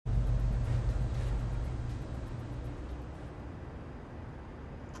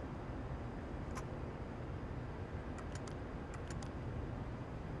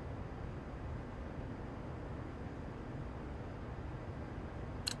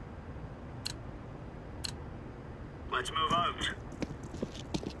Let's move out.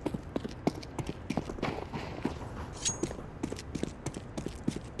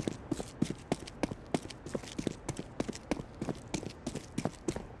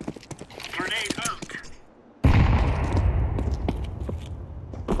 Grenade out.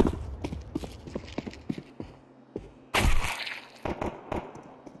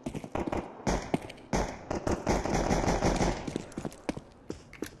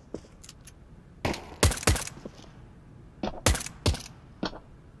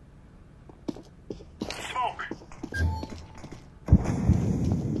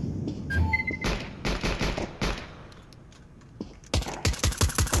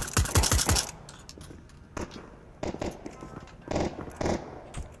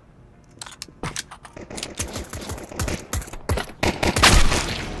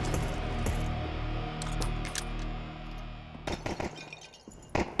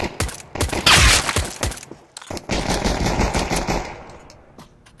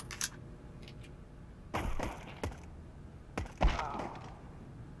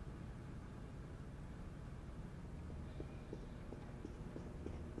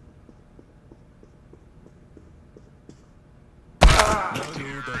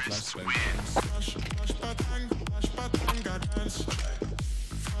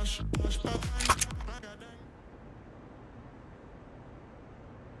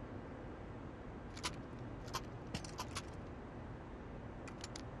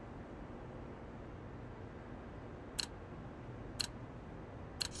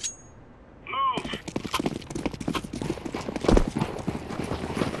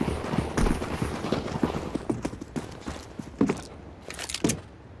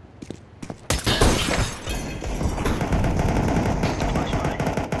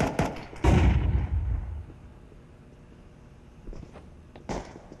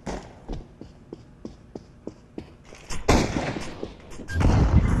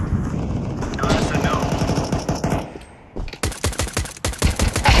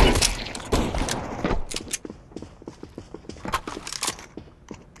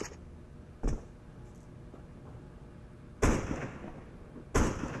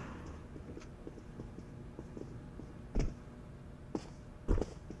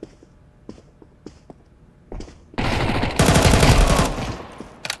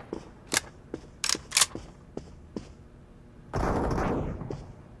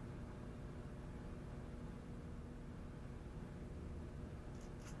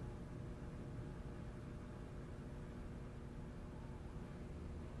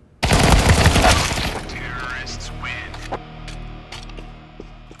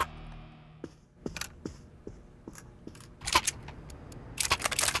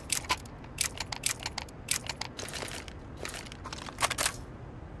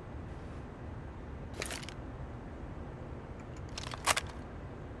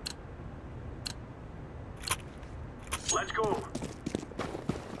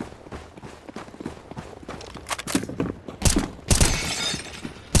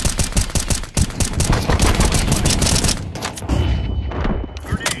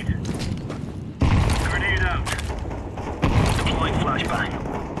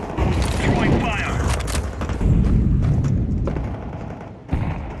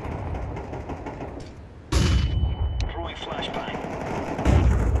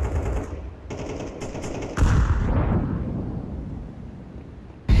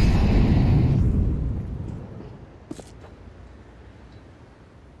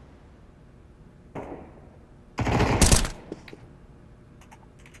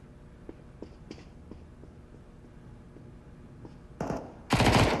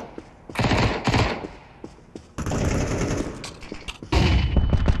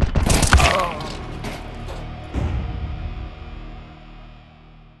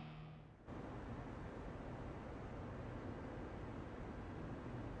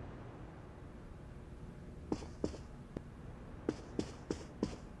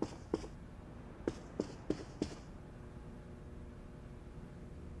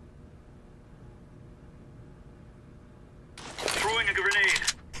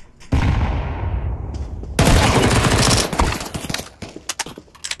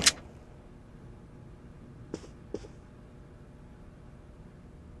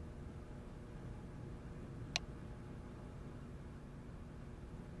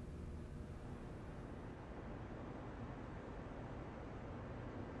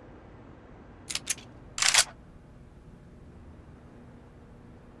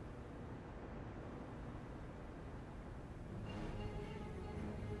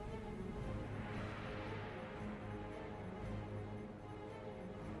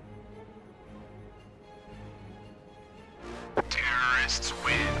 Terrorists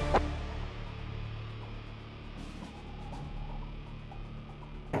win.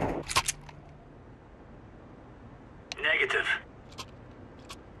 Negative.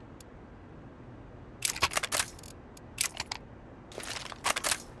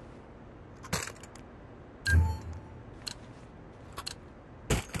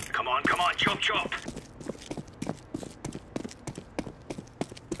 Come on, chop chop.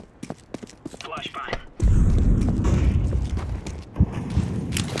 Flashbang.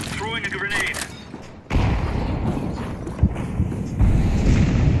 Throwing a grenade.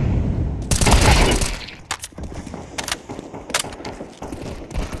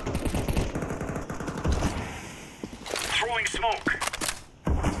 Throwing smoke.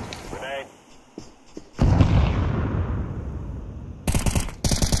 Grenade.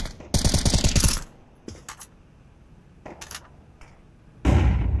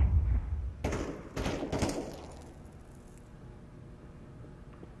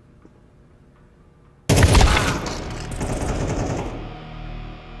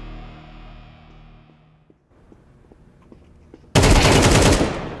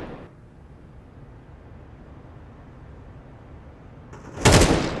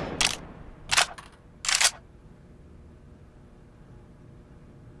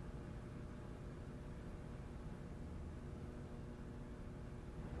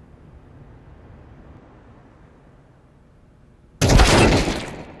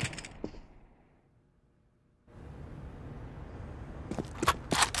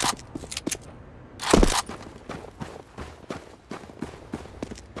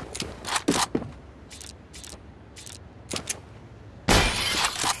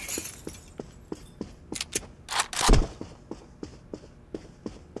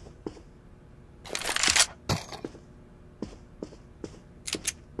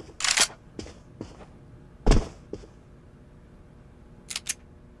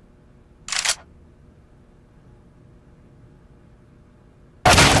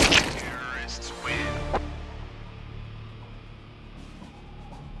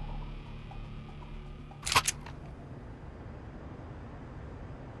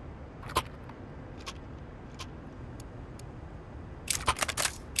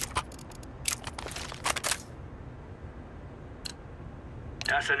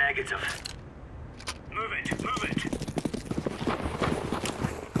 That's a negative. Move it, move it.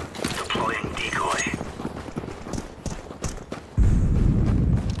 Deploying decoy.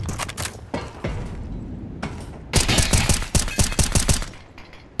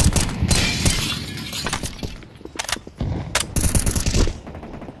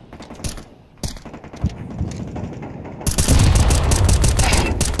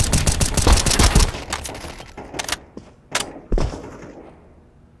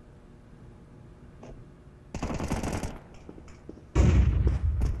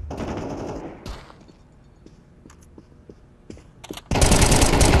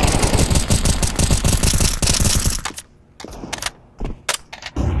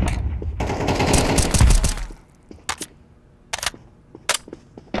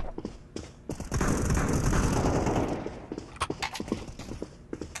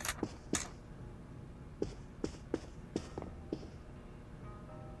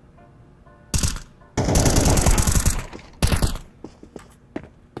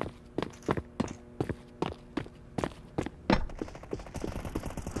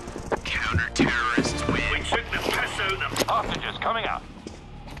 Terrorists win. We took the piss out of them. Hostages coming out.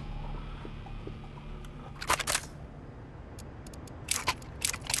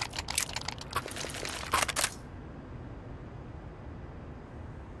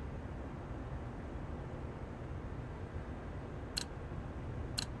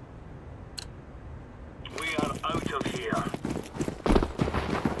 We are out of here.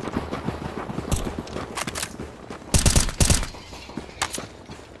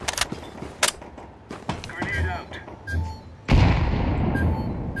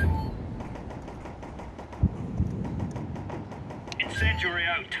 Incendiary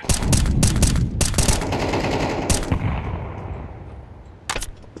out.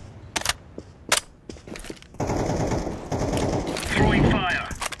 Throwing fire.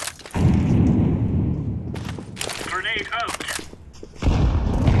 Grenade out.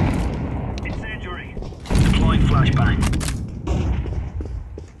 Incendiary. Deploying flashbang.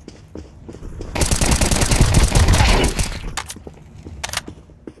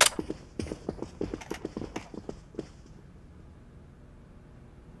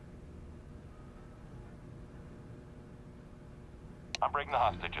 I'm bringing the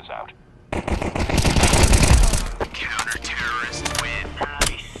hostages out. Counter-terrorists win.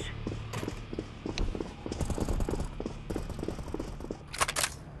 Nice.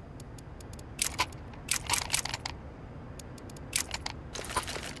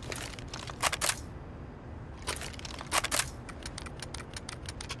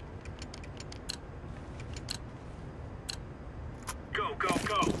 go,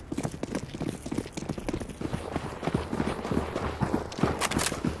 go.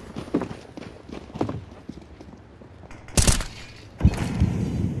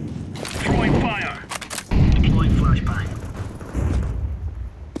 Throwing fire. Deploying flashbang.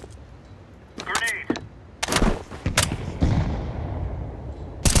 Grenade.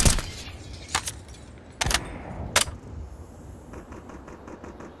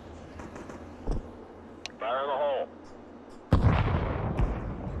 Fire in the hole.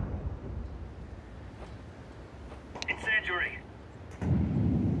 Incendiary.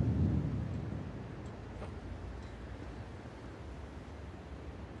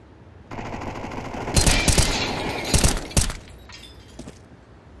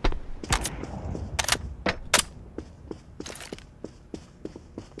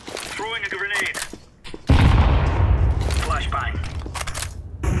 Throwing a grenade. Flashbang.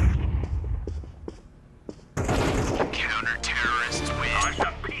 Counter-terrorists win. Oh, it's a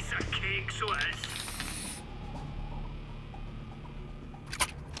piece of cake, so it is.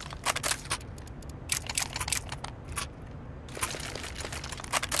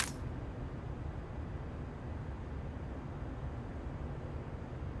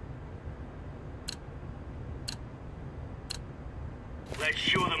 Let's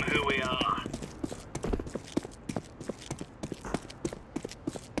show them who we are.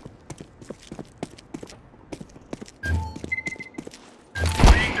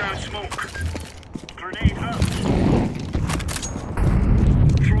 Laying down smoke. Grenade out.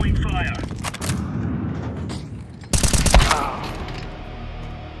 Throwing fire.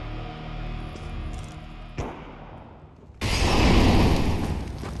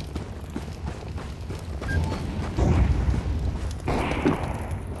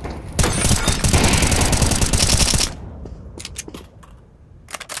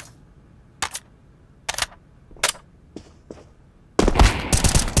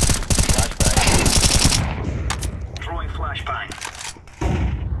 Throwing flashbang.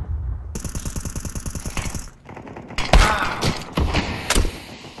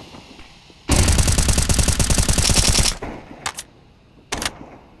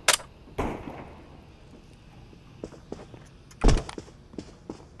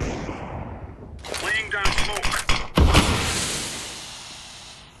 Laying down smoke.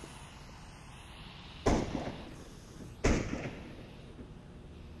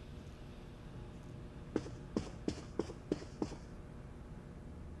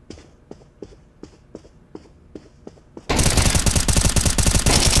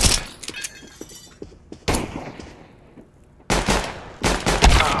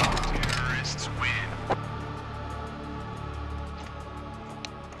 Terrorists win.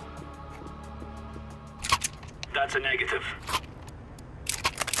 That's a negative.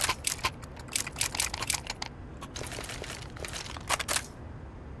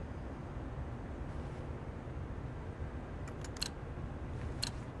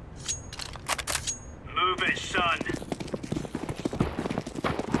 Move it, son.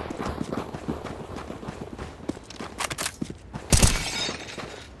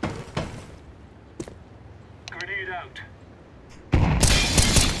 Grenade out.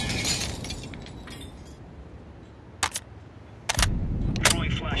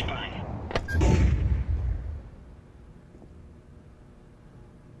 Throwing flashbang.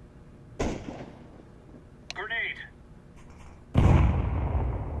 Grenade.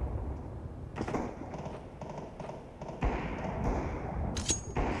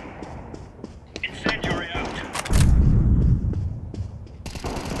 Incendiary out.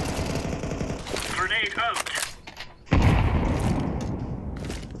 Grenade out.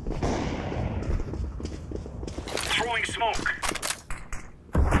 Throwing smoke.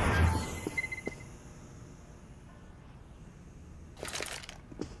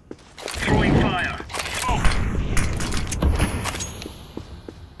 Throwing fire. Smoke.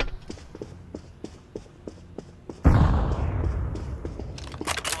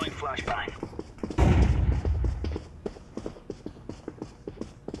 Deploying flashbang.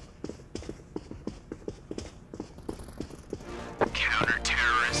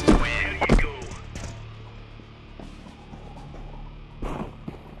 Counter-terrorists win. There you go.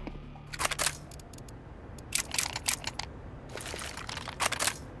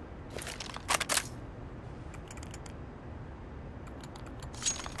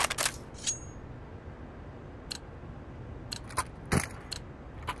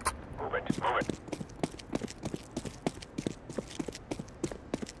 Move it. Move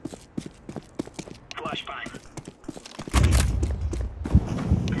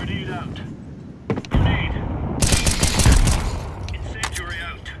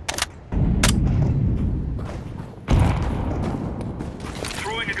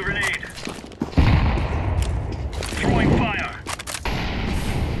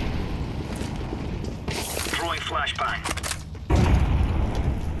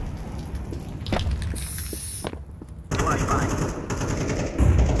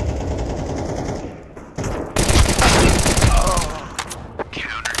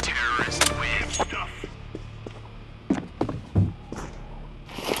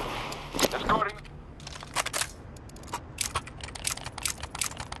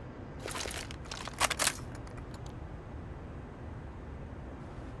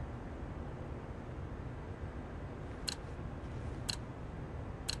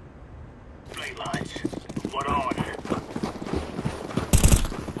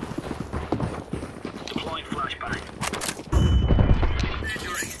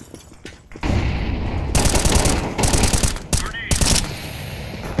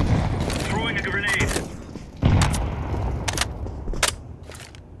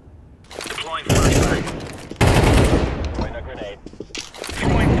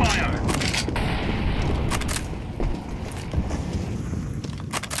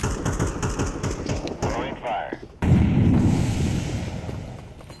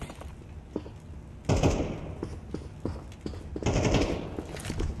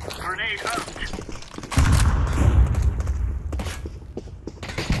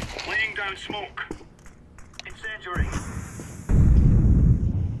Laying down smoke. Incendiary.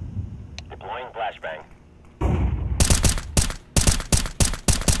 Deploying flashbang.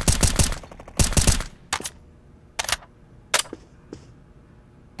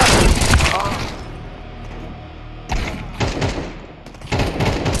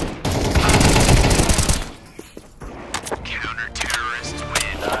 Counter-terrorists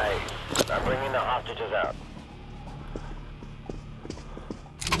win. Nice. I'm bringing the hostages out.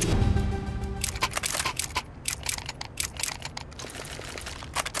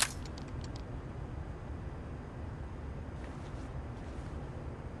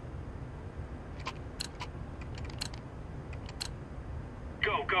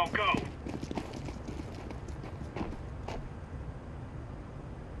 Go, go, go.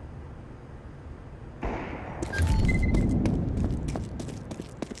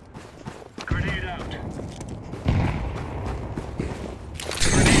 Grenade out.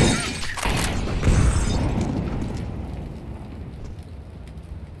 Grenade out.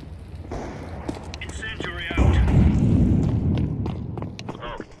 Incendiary out.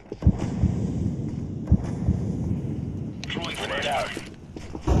 Smoke. Throwing Grenade fire. out.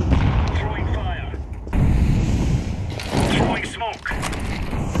 Throwing fire. Throwing smoke.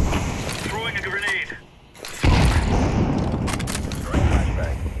 Throwing a grenade. Throwing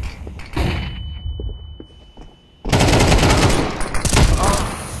flashbang.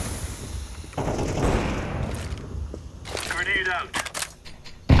 Grenade out.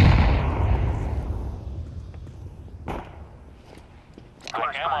 I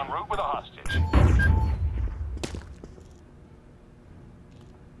am en route with a hostage.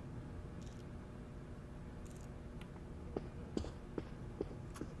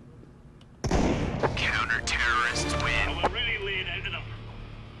 Counter-terrorists win. I will really lay it out of them.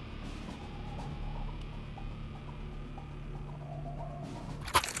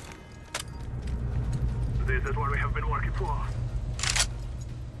 This is what we have been working for.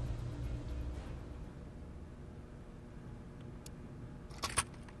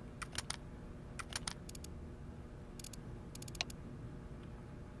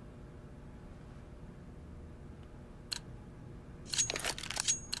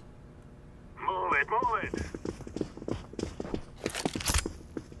 Move it, move it.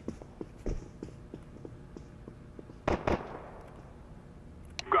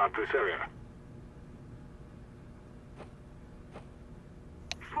 Got this area.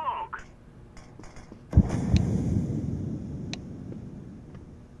 Smoke.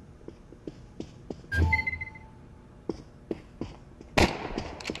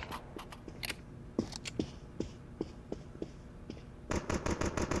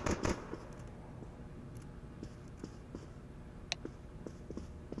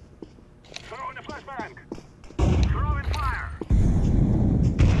 Throwing a flashbang. Throwing fire.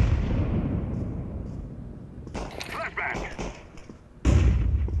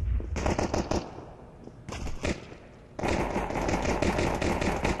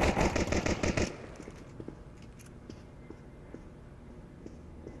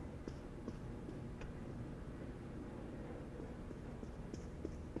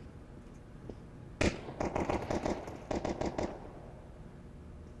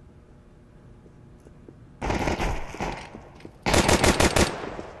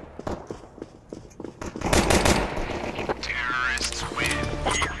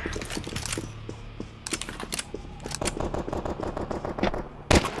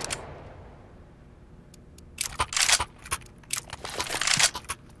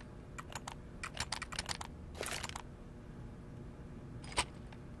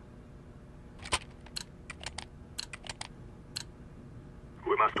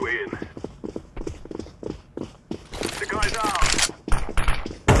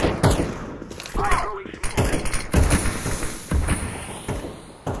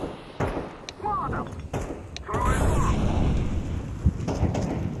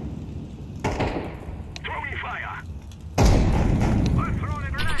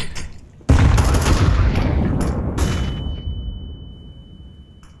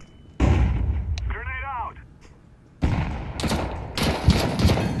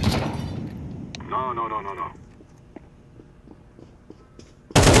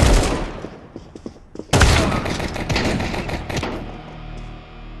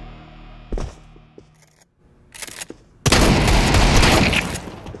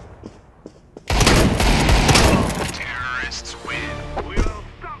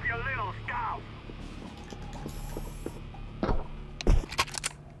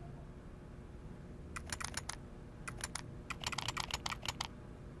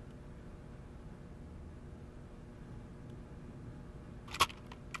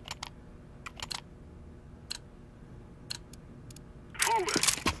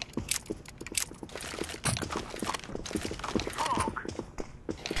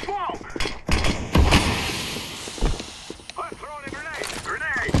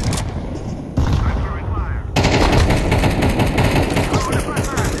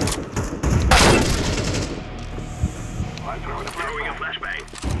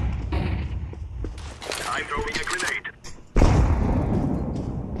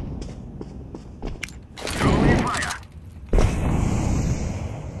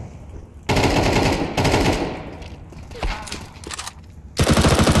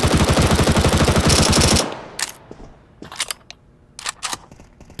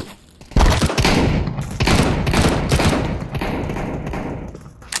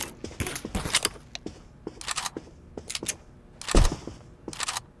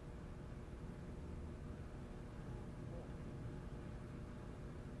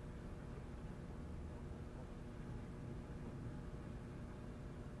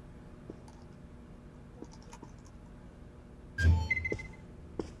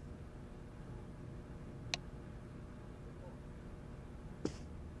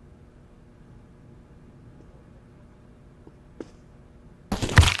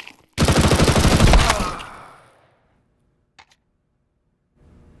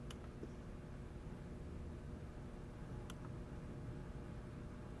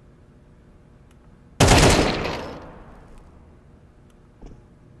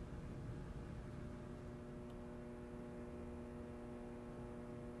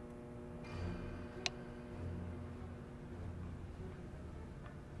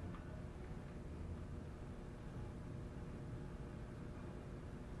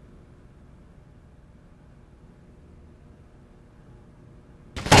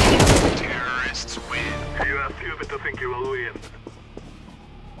 stupid to think you will win.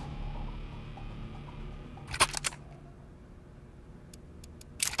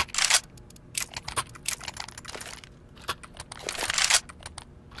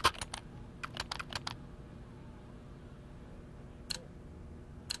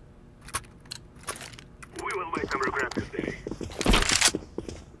 We will make them regret this day.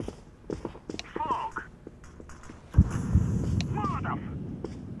 Fog! Molotov!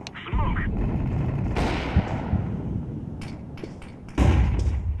 Smoke!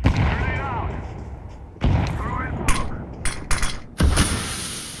 Grenade out! Throw in smoke!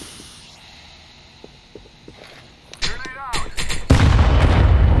 Grenade out!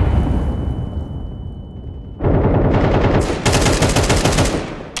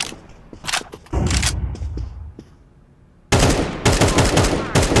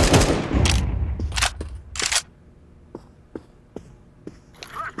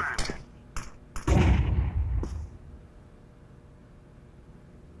 Flashbang!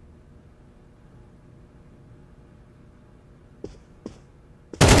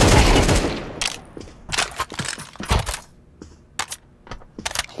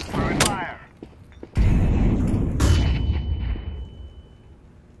 Throwing fire!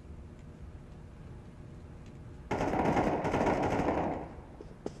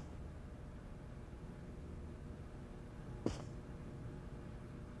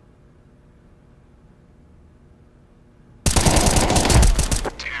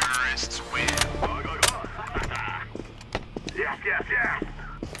 Terrorists win. Go, go, go! Yes, yes, yes!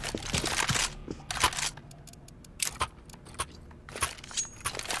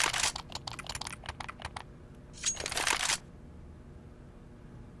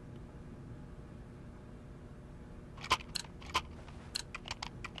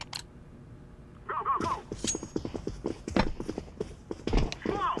 Go, go, go!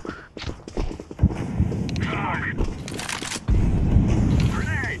 Smoke! Smoke!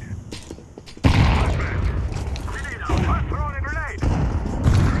 Grenade! Flashbang! Grenade out! I'm throwing a grenade!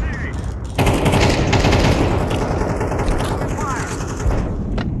 Grenade! Fire!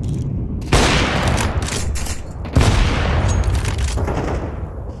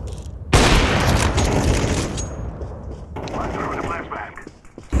 I'm throwing a flashbang!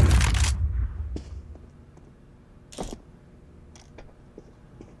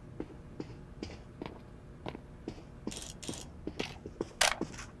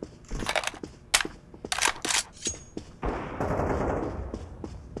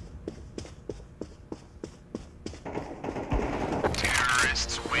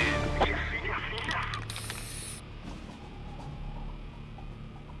 Terrorists win. Yes, yes, yes!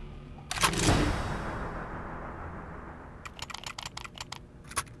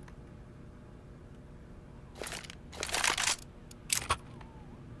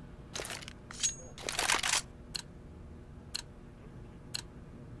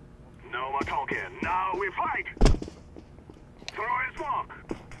 No more talking. Now we fight! Throw in smoke!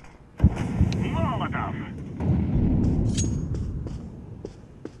 Molotov!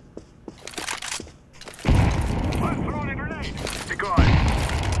 I'm throwing a grenade! Decoy!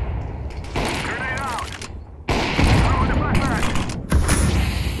 Grenade out! Throw in the flashbang!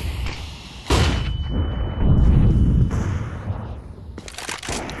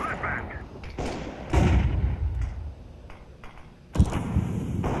 Flashbang!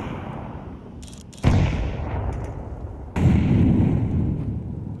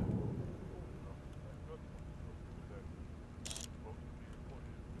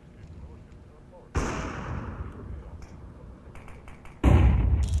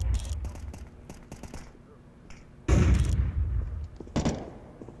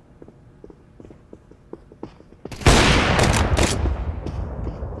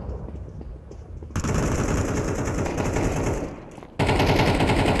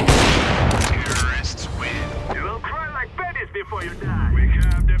 Terrorists win. You will cry like babies before you die. We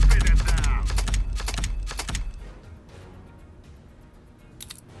have defeated